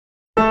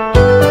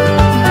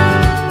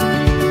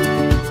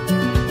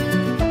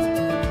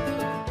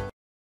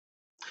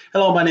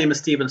Hello, my name is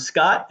Stephen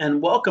Scott,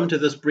 and welcome to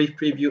this brief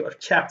preview of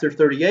Chapter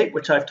 38,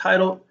 which I've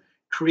titled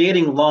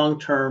Creating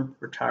Long-Term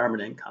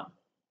Retirement Income.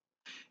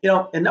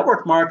 In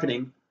network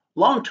marketing,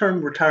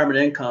 long-term retirement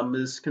income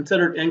is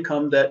considered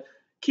income that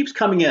keeps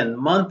coming in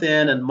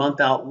and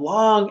month out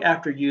long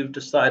after you've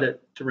decided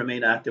to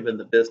remain active in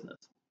the business.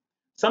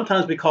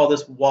 Sometimes we call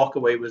this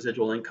walkaway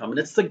residual income, and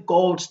it's the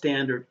gold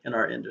standard in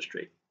our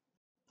industry.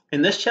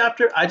 In this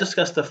chapter, I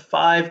discuss the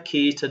 5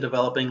 keys to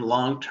developing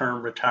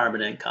long-term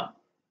retirement income.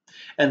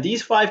 And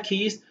these 5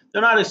 keys,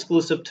 they're not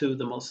exclusive to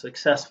the most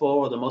successful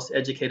or the most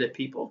educated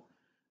people.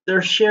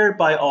 They're shared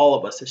by all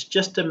of us. It's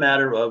just a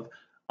matter of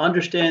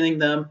understanding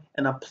them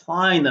and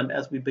applying them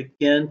as we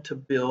begin to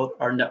build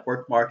our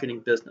network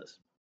marketing business.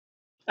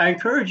 I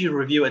encourage you to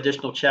review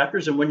additional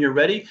chapters, and when you're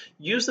ready,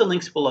 use the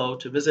links below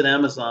to visit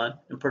Amazon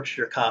and purchase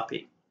your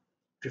copy.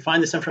 If you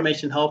find this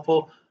information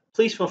helpful,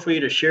 please feel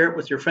free to share it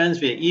with your friends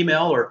via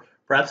email or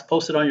perhaps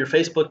post it on your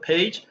Facebook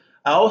page.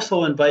 I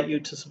also invite you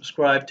to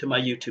subscribe to my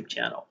YouTube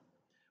channel.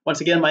 Once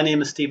again, my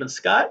name is Stephen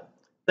Scott.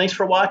 Thanks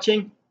for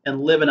watching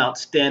and live an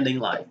outstanding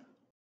life.